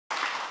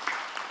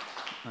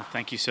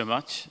Thank you so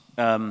much.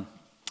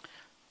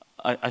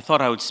 I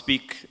thought I would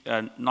speak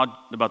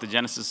not about the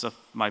genesis of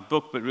my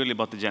book, but really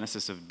about the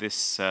genesis of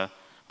this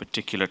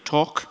particular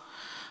talk.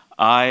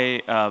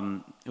 I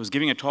was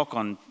giving a talk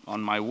on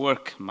my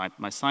work,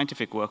 my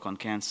scientific work on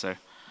cancer,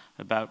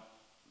 about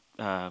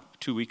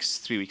 3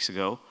 weeks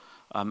ago.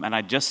 And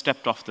I just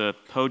stepped off the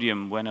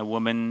podium when a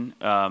woman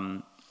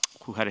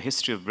who had a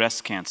history of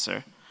breast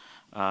cancer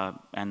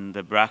and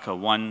the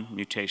BRCA1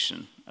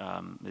 mutation,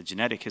 the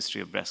genetic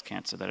history of breast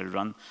cancer that had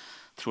run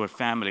through her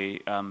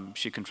family,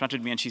 she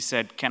confronted me and she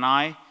said, "Can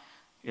I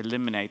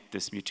eliminate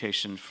this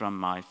mutation from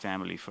my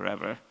family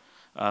forever?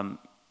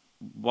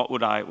 What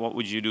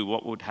would you do?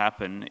 What would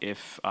happen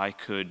if I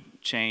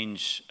could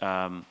change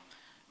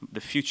the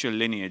future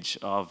lineage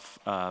of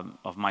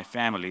my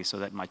family so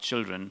that my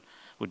children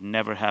would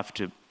never have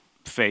to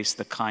face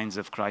the kinds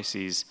of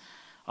crises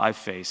I've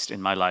faced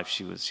in my life?"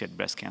 She had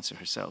breast cancer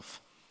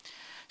herself.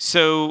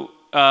 So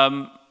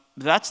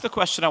that's the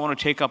question I want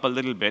to take up a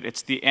little bit.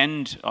 It's the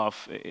end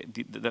of,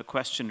 the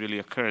question really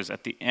occurs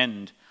at the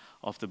end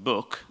of the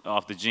book,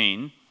 of the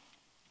gene,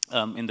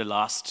 in the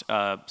last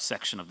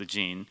section of the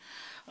gene.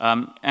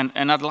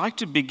 And I'd like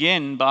to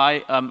begin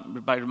by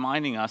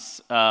reminding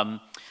us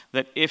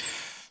that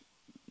if,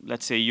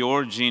 let's say,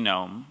 your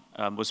genome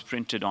was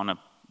printed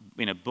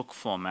in a book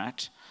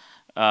format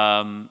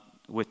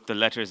with the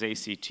letters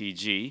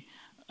ACTG,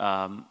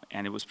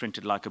 and it was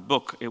printed like a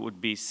book, it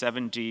would be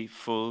 70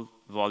 full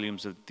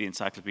volumes of the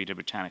Encyclopedia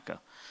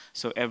Britannica.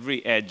 So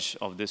every edge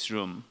of this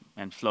room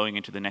and flowing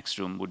into the next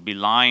room would be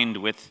lined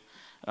with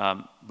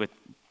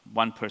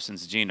one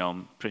person's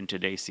genome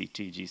printed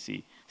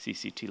ACTG,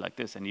 CCT like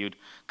this, and you'd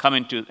come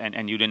into,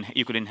 and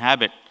you could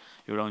inhabit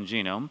your own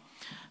genome.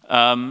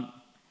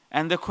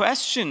 And the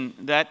question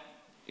that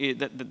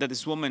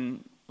this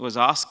woman was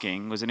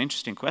asking was an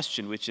interesting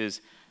question, which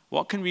is,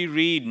 what can we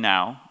read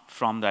now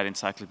from that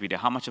encyclopedia?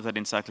 How much of that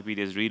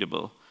encyclopedia is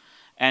readable?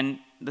 And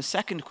the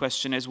second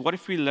question is, what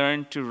if we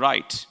learn to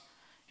write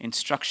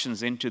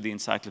instructions into the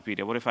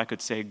encyclopedia? What if I could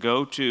say,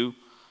 go to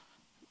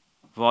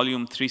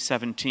volume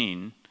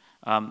 317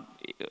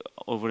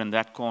 over in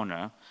that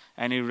corner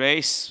and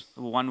erase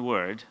one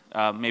word,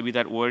 maybe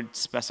that word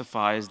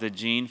specifies the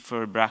gene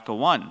for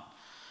BRCA1,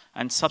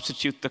 and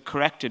substitute the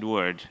corrected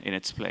word in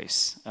its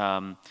place.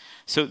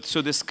 So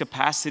this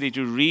capacity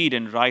to read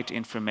and write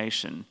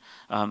information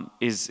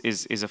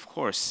is of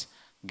course,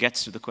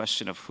 gets to the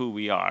question of who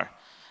we are.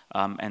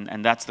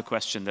 And that's the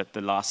question that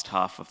the last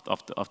half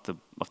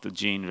of the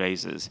gene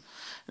raises.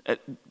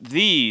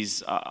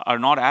 These are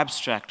not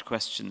abstract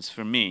questions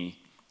for me,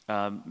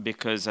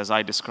 because as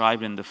I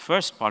described in the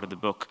first part of the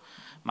book,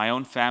 my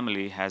own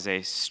family has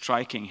a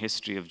striking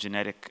history of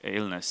genetic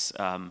illness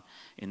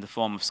in the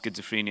form of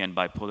schizophrenia and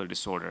bipolar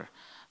disorder.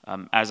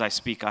 As I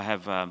speak, I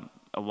have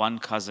one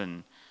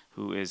cousin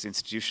who is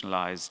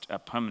institutionalized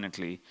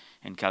permanently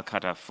in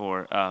Calcutta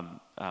for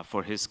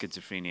his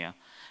schizophrenia.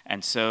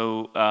 And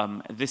so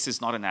this is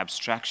not an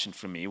abstraction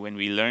for me. When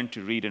we learn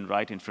to read and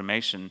write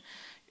information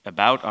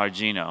about our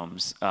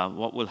genomes,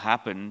 what will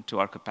happen to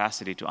our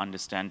capacity to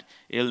understand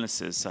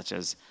illnesses such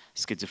as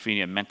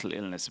schizophrenia, mental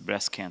illness,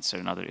 breast cancer,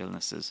 and other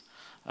illnesses.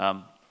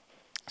 I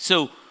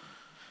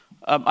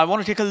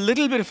want to take a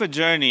little bit of a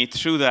journey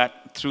through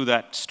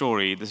that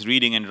story, this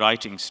reading and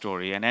writing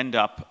story, and end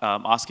up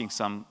asking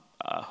some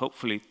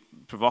hopefully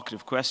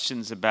provocative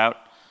questions about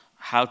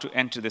how to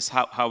enter this,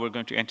 how we're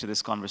going to enter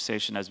this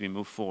conversation as we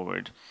move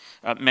forward.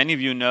 Many of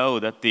you know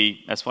that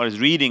as far as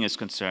reading is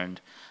concerned,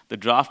 the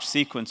draft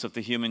sequence of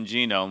the human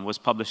genome was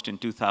published in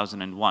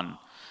 2001.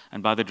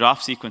 And by the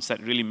draft sequence,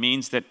 that really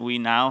means that we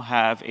now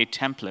have a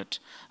template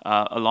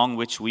along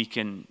which we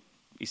can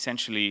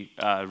essentially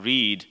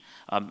read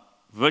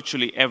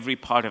virtually every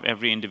part of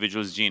every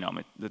individual's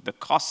genome. The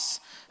costs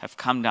have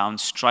come down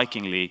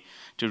strikingly.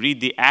 To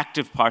read the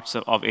active parts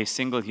of a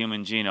single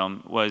human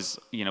genome was,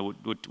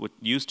 would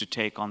used to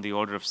take on the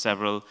order of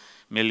several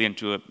million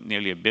to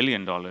nearly $1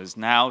 billion.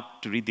 Now,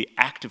 to read the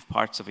active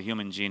parts of a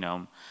human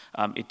genome,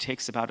 it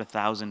takes about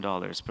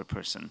 $1,000 per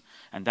person.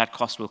 And that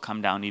cost will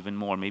come down even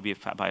more, maybe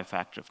by a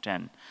factor of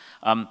 10.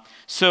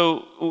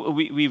 So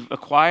we've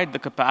acquired the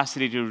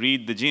capacity to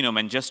read the genome,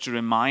 and just to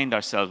remind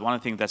ourselves, one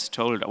of the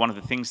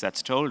things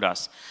that's told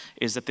us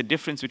is that the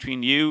difference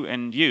between you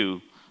and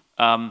you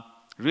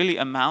really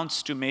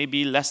amounts to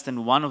maybe less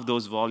than one of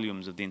those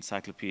volumes of the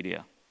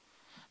encyclopedia.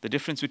 The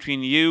difference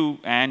between you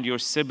and your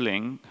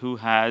sibling who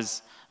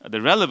has,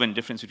 the relevant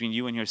difference between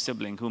you and your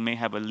sibling who may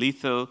have a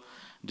lethal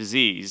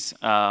disease,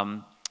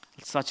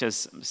 such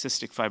as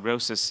cystic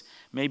fibrosis,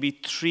 maybe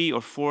 3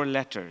 or 4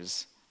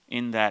 letters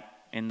in that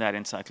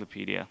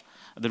encyclopedia.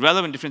 The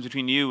relevant difference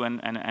between you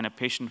and a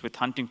patient with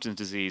Huntington's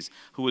disease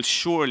who will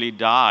surely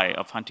die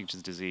of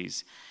Huntington's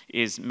disease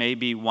is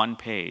maybe 1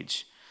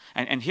 page.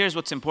 And here's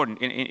what's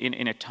important.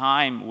 In a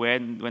time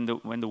when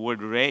the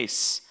word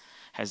race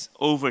has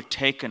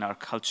overtaken our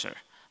culture,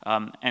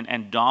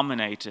 and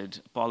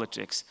dominated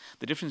politics,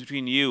 the difference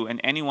between you and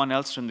anyone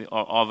else from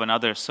of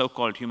another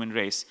so-called human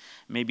race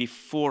may be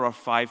 4 or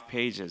 5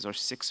 pages or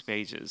 6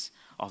 pages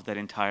of that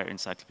entire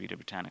Encyclopedia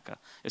Britannica.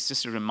 It's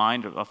just a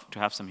reminder to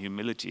have some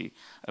humility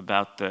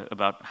about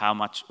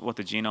what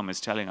the genome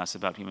is telling us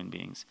about human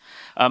beings.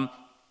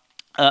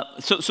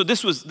 So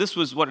this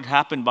was what had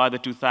happened by the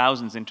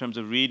 2000s in terms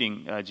of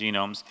reading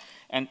genomes,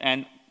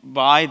 and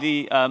by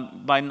the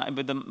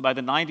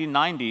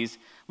 1990s,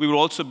 we were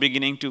also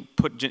beginning to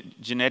put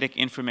genetic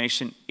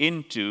information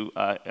into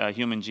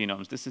human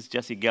genomes. This is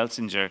Jesse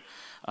Gelsinger.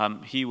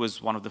 He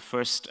was one of the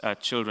first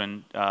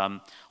children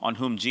on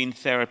whom gene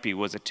therapy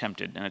was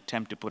attempted, an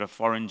attempt to put a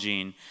foreign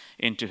gene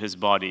into his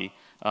body.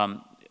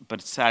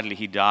 But sadly,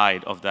 he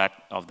died of that.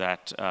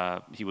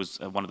 He was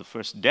one of the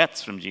first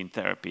deaths from gene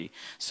therapy.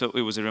 So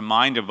it was a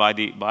reminder by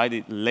the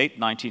late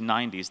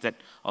 1990s that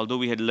although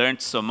we had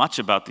learned so much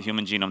about the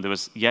human genome, there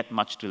was yet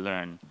much to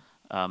learn.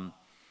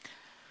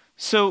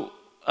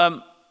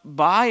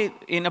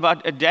 In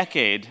about a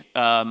decade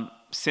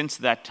since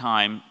that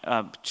time,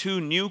 2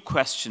 new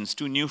questions,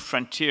 2 new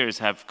frontiers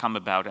have come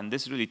about, and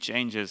this really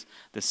changes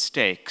the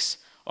stakes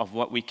of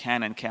what we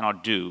can and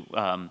cannot do.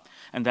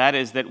 And that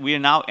is that we are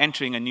now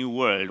entering a new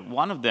world.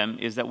 One of them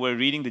is that we're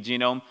reading the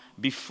genome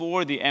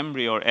before the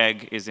embryo or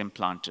egg is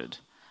implanted.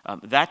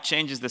 That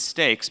changes the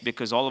stakes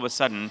because all of a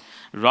sudden,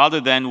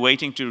 rather than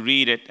waiting to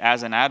read it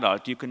as an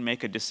adult, you can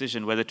make a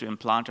decision whether to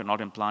implant or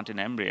not implant an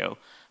embryo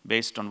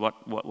based on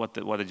what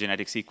the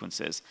genetic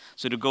sequence is.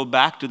 So to go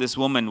back to this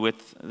woman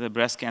with the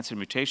breast cancer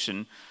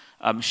mutation,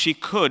 she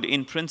could,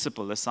 in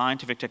principle, the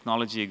scientific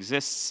technology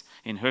exists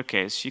in her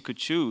case, she could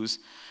choose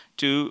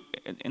to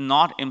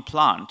not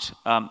implant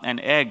an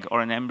egg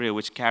or an embryo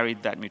which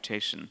carried that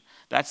mutation.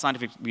 That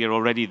scientific, we are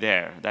already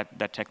there.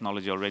 That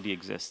technology already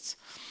exists.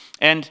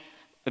 And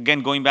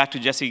again, going back to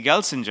Jesse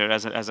Gelsinger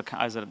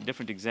as a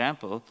different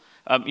example,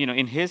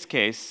 in his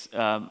case,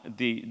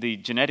 the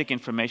genetic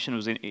information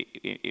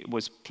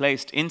was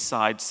placed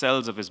inside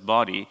cells of his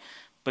body,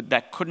 but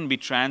that couldn't be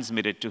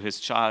transmitted to his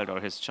child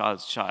or his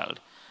child's child.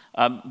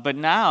 But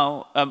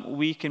now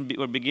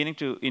we're beginning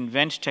to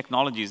invent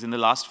technologies in the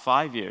last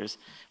 5 years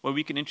where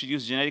we can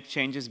introduce genetic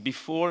changes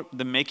before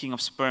the making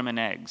of sperm and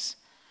eggs.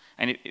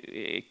 And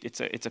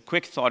it's a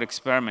quick thought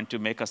experiment to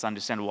make us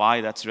understand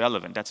why that's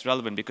relevant. That's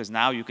relevant because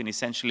now you can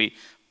essentially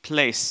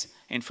place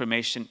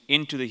information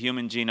into the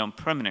human genome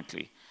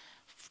permanently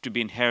to be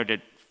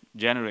inherited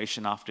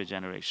generation after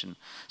generation.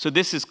 So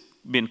this has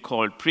been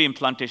called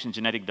pre-implantation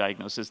genetic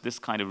diagnosis, this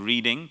kind of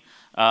reading.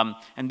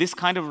 And this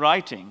kind of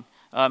writing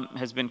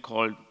has been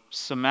called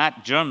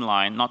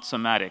germline, not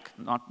somatic,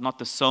 not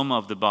the soma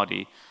of the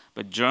body,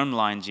 but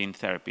germline gene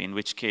therapy, in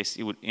which case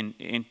you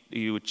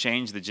would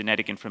change the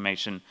genetic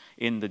information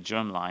in the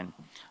germline.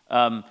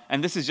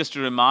 And this is just to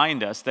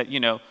remind us that,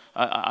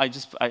 I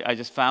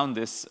just found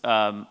this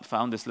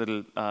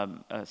little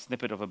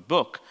snippet of a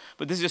book,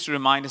 but this is just to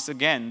remind us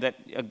again that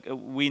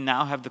we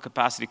now have the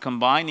capacity,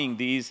 combining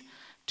these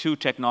 2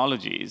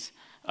 technologies,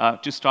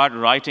 to start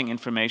writing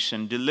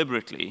information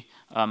deliberately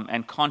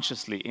and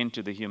consciously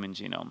into the human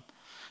genome.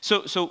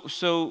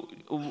 So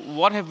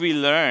what have we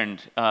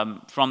learned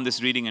from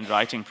this reading and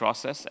writing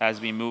process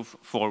as we move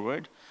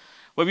forward?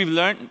 Well, we've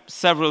learned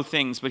several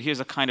things, but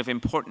here's a kind of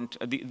important,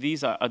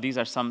 these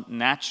are some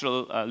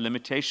natural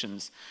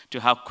limitations to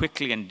how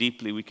quickly and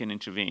deeply we can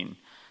intervene.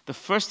 The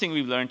first thing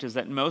we've learned is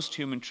that most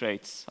human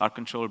traits are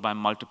controlled by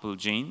multiple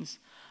genes.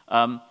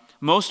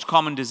 Most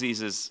common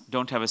diseases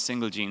don't have a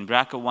single gene.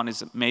 BRCA1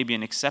 is maybe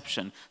an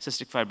exception.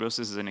 Cystic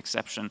fibrosis is an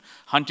exception.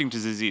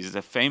 Huntington's disease is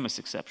a famous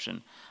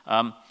exception.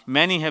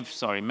 Many have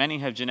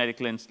genetic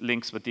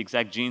links, but the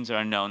exact genes are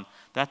unknown.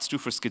 That's true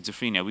for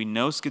schizophrenia. We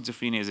know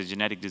schizophrenia is a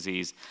genetic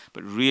disease,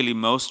 but really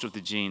most of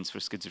the genes for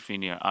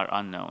schizophrenia are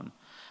unknown.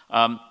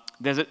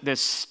 There's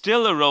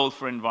still a role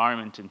for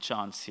environment and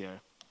chance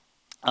here.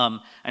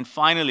 And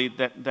finally,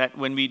 that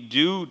when we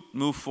do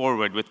move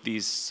forward with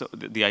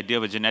the idea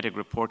of a genetic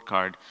report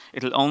card,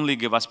 it'll only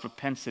give us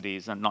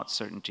propensities and not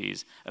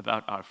certainties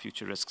about our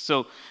future risks.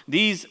 So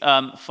these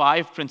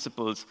 5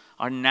 principles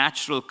are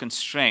natural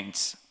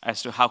constraints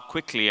as to how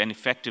quickly and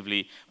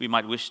effectively we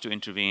might wish to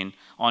intervene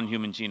on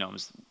human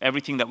genomes.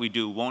 Everything that we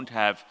do won't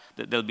have,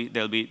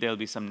 there'll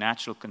be some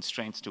natural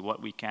constraints to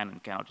what we can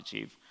and cannot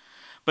achieve.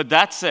 But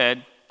that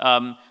said,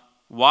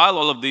 while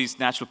all of these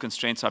natural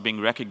constraints are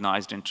being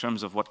recognized in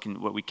terms of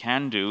what we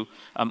can do,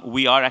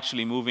 we are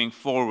actually moving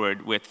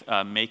forward with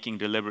making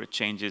deliberate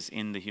changes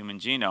in the human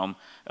genome.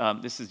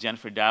 This is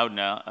Jennifer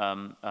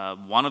Doudna,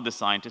 one of the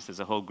scientists, there's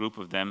a whole group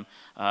of them,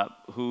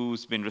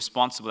 who's been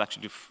responsible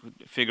actually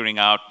figuring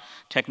out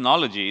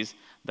technologies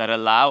that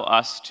allow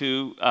us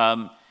to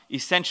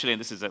essentially, and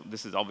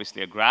this is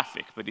obviously a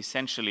graphic, but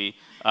essentially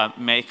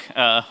make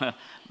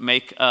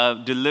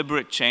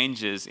deliberate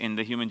changes in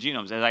the human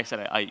genomes. As I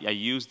said, I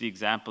used the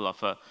example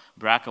of a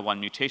BRCA1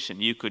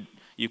 mutation. You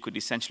could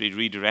essentially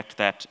redirect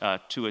that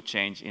to a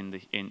change in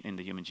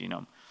the human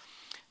genome.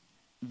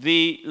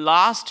 The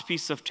last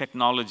piece of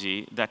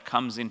technology that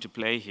comes into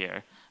play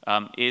here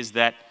is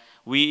that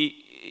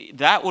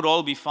that would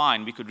all be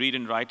fine. We could read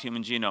and write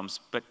human genomes,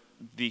 but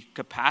the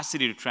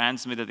capacity to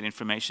transmit that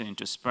information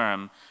into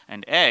sperm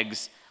and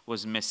eggs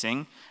was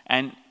missing.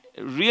 And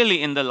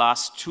really in the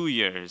last 2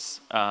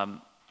 years,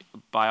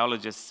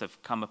 biologists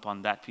have come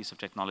upon that piece of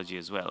technology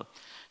as well.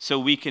 So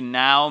we can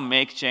now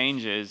make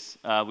changes,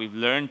 we've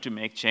learned to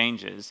make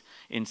changes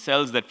in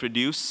cells that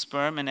produce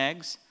sperm and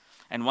eggs.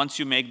 And once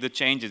you make the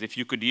changes, if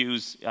you could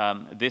use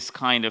this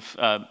kind of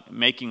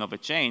making of a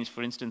change,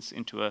 for instance,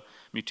 into a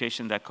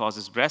mutation that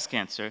causes breast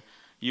cancer,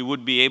 you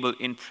would be able,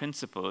 in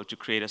principle, to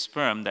create a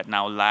sperm that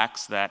now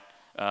lacks that,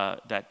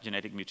 that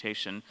genetic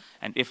mutation.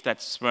 And if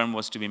that sperm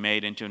was to be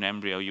made into an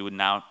embryo, you would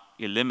now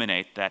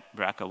eliminate that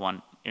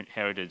BRCA1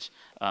 heritage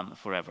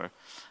forever.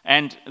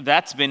 And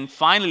that's been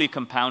finally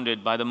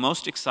compounded by the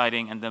most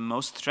exciting and the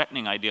most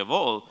threatening idea of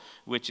all,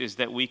 which is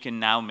that we can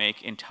now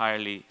make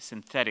entirely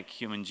synthetic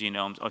human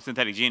genomes, or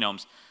synthetic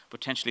genomes,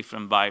 potentially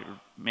by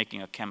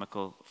making a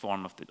chemical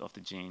form of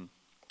the gene.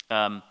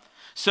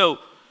 So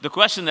the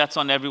question that's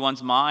on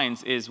everyone's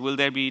minds is, will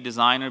there be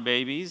designer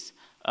babies?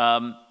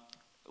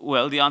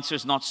 Well, the answer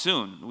is not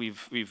soon.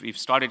 We've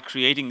started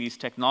creating these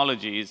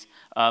technologies,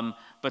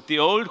 but the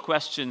old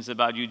questions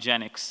about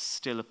eugenics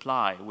still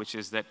apply, which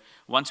is that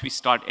once we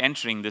start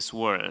entering this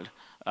world,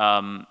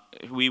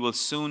 we will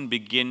soon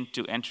begin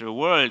to enter a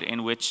world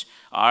in which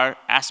our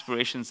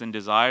aspirations and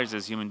desires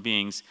as human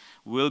beings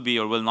will be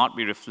or will not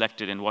be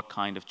reflected in what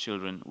kind of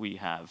children we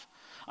have.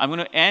 I'm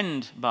going to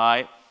end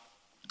by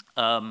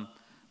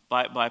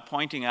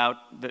pointing out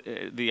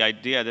the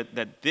idea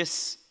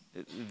that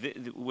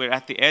we're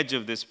at the edge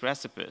of this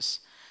precipice,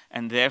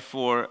 and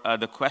therefore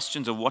the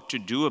questions of what to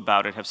do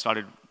about it have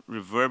started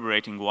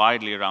reverberating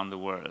widely around the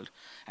world.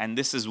 And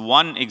this is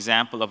one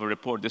example of a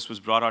report. This was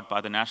brought out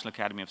by the National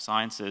Academy of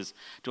Sciences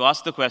to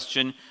ask the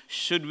question,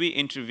 should we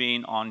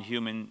intervene on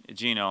human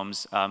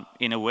genomes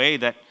in a way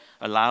that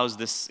allows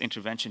this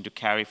intervention to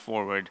carry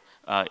forward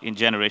in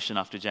generation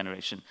after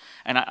generation?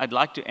 And I'd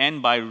like to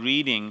end by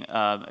reading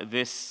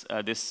this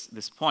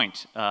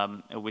point,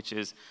 which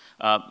is,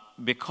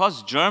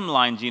 because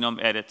germline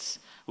genome edits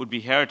would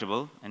be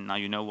heritable, and now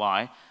you know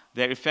why,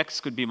 their effects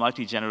could be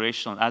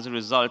multi-generational. As a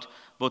result,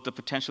 both the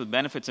potential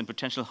benefits and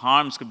potential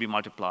harms could be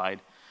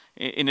multiplied.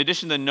 In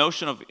addition, the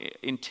notion of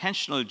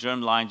intentional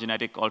germline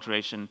genetic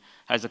alteration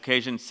has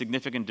occasioned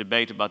significant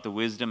debate about the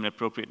wisdom and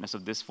appropriateness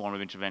of this form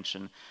of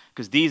intervention,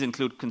 because these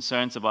include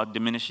concerns about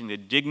diminishing the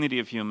dignity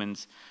of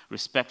humans,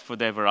 respect for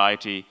their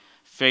variety,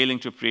 failing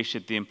to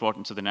appreciate the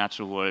importance of the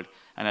natural world,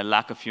 and a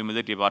lack of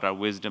humility about our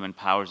wisdom and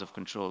powers of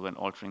control when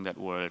altering that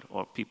world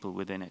or people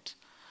within it.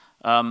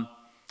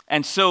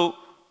 And so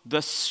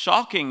the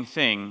shocking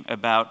thing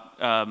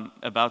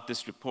about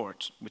this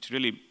report, which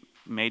really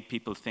made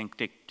people think,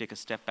 take a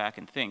step back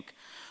and think,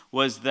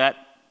 was that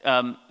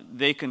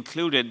they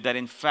concluded that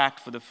in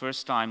fact, for the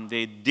first time,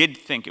 they did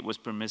think it was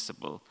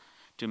permissible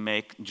to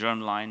make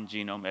germline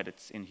genome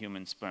edits in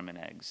human sperm and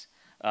eggs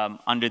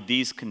under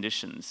these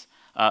conditions,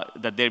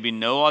 that there be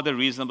no other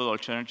reasonable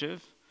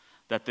alternative,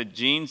 that the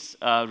genes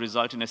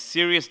result in a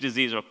serious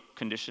disease or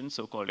condition,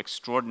 so-called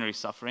extraordinary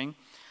suffering,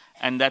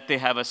 and that they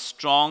have a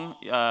strong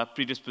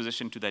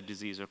predisposition to that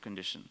disease or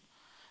condition.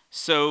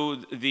 So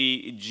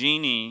the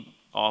genie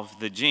of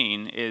the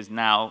gene is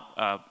now,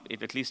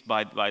 at least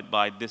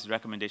by this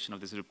recommendation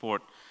of this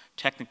report,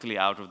 technically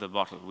out of the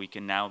bottle. We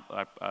can now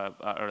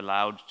are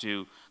allowed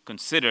to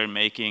consider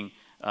making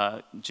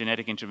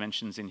genetic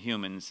interventions in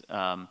humans.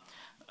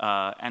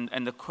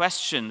 And the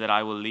question that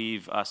I will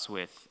leave us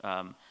with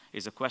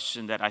is a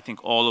question that I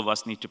think all of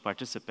us need to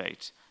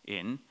participate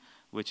in,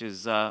 which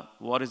is,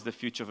 what is the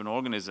future of an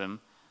organism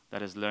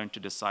that has learned to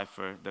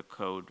decipher the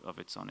code of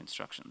its own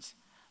instructions?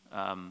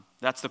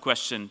 That's the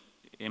question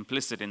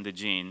implicit in the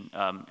gene,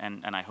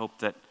 and I hope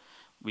that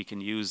we can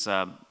use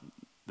the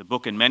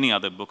book and many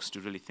other books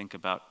to really think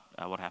about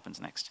what happens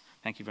next.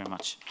 Thank you very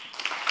much.